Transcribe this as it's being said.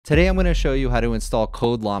Today, I'm going to show you how to install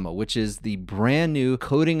Code LLaMA, which is the brand new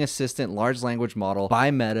coding assistant large language model by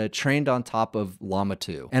Meta trained on top of Llama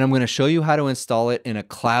 2. And I'm going to show you how to install it in a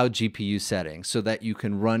cloud GPU setting so that you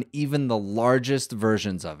can run even the largest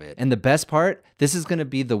versions of it. And the best part, this is going to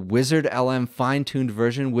be the Wizard LM fine-tuned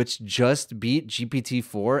version, which just beat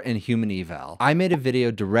GPT-4 in human eval. I made a video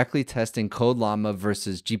directly testing Code LLaMA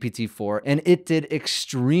versus GPT-4, and it did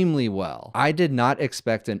extremely well. I did not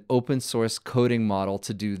expect an open source coding model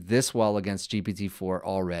to do this well against GPT-4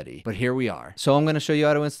 already, but here we are. So I'm going to show you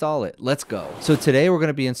how to install it. Let's go. So today we're going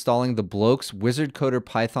to be installing the Blokes Wizard Coder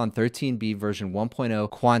Python 13b version 1.0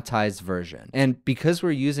 quantized version. And because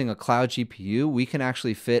we're using a cloud GPU, we can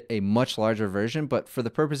actually fit a much larger version, but for the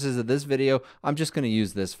purposes of this video, I'm just going to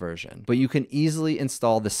use this version. But you can easily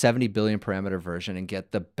install the 70 billion parameter version and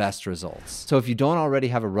get the best results. So if you don't already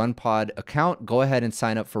have a Runpod account, go ahead and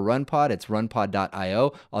sign up for Runpod. It's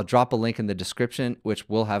runpod.io. I'll drop a link in the description, which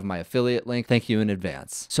will have my affiliate link. Thank you in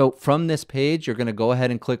advance. So from this page, you're going to go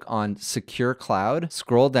ahead and click on Secure Cloud.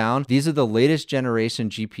 Scroll down. These are the latest generation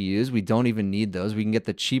GPUs. We don't even need those. We can get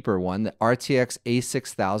the cheaper one, the RTX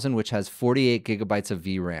A6000, which has 48 gigabytes of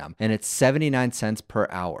VRAM, and it's 79 cents per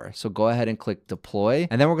hour. So go ahead and click Deploy.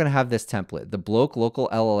 And then we're going to have this template, the Bloke Local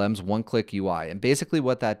LLM's one-click UI. And basically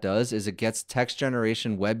what that does is it gets text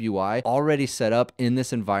generation web UI already set up in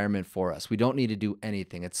this environment for us. We don't need to do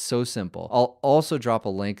anything. It's so simple. I'll also drop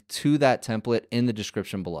a link to that template in the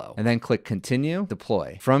description below, and then click Continue,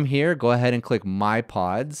 Deploy. From here, go ahead and click My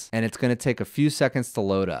Pods, and it's going to take a few seconds to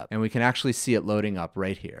load up, and we can actually see it loading up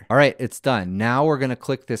right here. All right, it's done. Now we're going to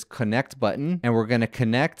click this Connect button, and we're going to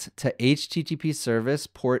connect to HTTP service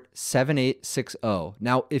port 7860.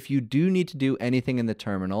 Now, if you do need to do anything in the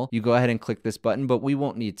terminal, you go ahead and click this button, but we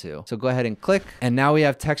won't need to. So go ahead and click, and now we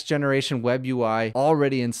have text generation web UI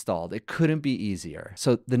already installed. It couldn't be easier.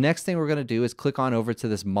 So the next thing we're going to do is click on over to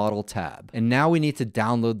this model tab. And now we need to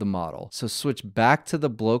download the model. So switch back to the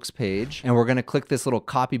Blokes page, and we're going to click this little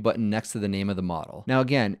copy button next to the name of the model. Now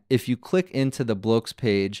again, if you click into the Blokes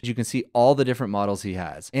page, you can see all the different models he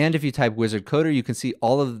has. And if you type Wizard Coder, you can see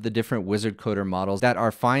all of the different Wizard Coder models that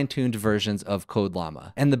are fine-tuned versions of Code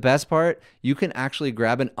LLaMA. And the best part, you can actually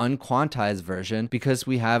grab an unquantized version because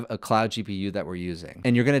we have a cloud GPU that we're using.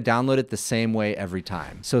 And you're going to download it the same way every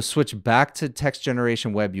time. So switch back to text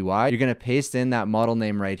generation web UI. You're going to paste in that model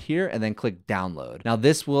name right here and then click download. Now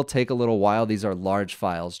this will take a little while. These are large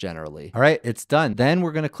files generally. All right, it's done. Then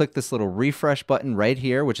we're going to click this little refresh button right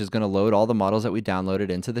here, which is going to load all the models that we downloaded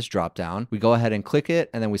into this dropdown. We go ahead and click it,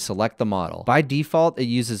 and then we select the model. By default, it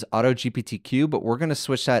uses AutoGPT-Q, but we're going to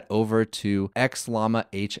switch that over to XLlama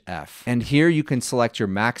HF. And here you can select your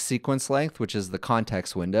max sequence length, which is the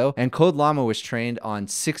context window. And Code LLaMA was trained on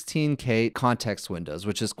 16K context windows,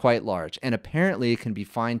 which is quite large. And apparently it can be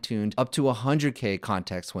fine-tuned up to 100K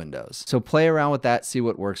context windows. So play around with that, see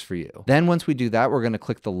what works for you. Then once we do that, we're going to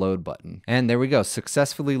click the load button. And there we go,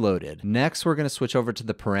 successfully loaded. Next, we're going to switch over to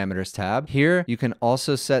the parameters tab. Here, you can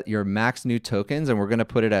also set your max new tokens, and we're going to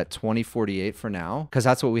put it at 2048 for now, because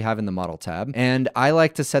that's what we have in the model tab. And I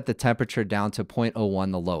like to set the temperature down to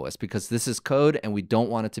 0.01, the lowest, because this is code and we don't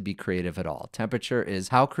want it to be creative at all. Temperature is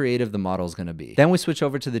how creative the model is going to be. Then we switch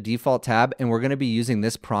over to the default tab, and we're going to be using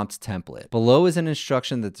this prompt template. Below is an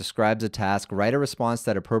instruction that describes a task. Write a response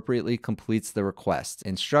that appropriately completes the request.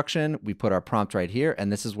 Instruction, we put our prompt right here,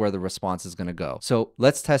 and this is where the response is going to go. So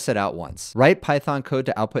let's test it out once. Write Python code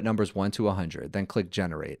to output numbers 1 to 100, then click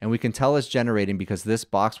generate. And we can tell it's generating because this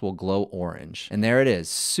box will glow orange. And there it is,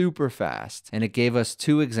 super fast. And it gave us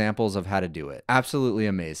 2 examples of how to do it. Absolutely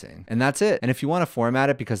amazing. And that's it. And if you want to format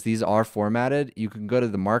it, because these are formatted, you can go to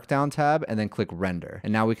the markdown tab and then click render.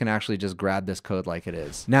 And now we can actually just grab this code like it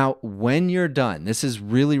is. Now, when you're done, this is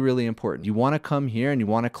really, really important. You want to come here and you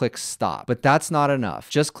want to click stop, but that's not enough.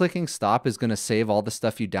 Just clicking stop is going to save all the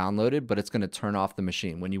stuff you downloaded, but it's going to turn off the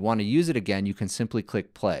machine. When you want to use it again, you can simply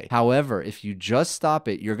click play. However, if you just stop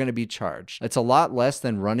it, you're going to be charged. It's a lot less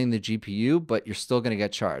than running the GPU, but you're still going to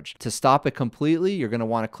get charged. To stop it completely, you're going to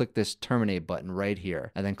want to click this terminate button right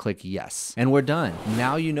here and then click yes. And we're done.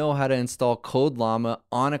 Now you know how to install Code LLaMA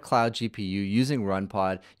on a cloud GPU using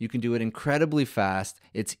Runpod. You can do it incredibly fast.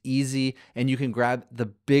 It's easy, and you can grab the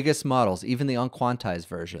biggest models, even the unquantized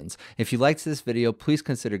versions. If you liked this video, please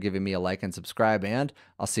consider giving me a like and subscribe, and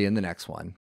I'll see you in the next one.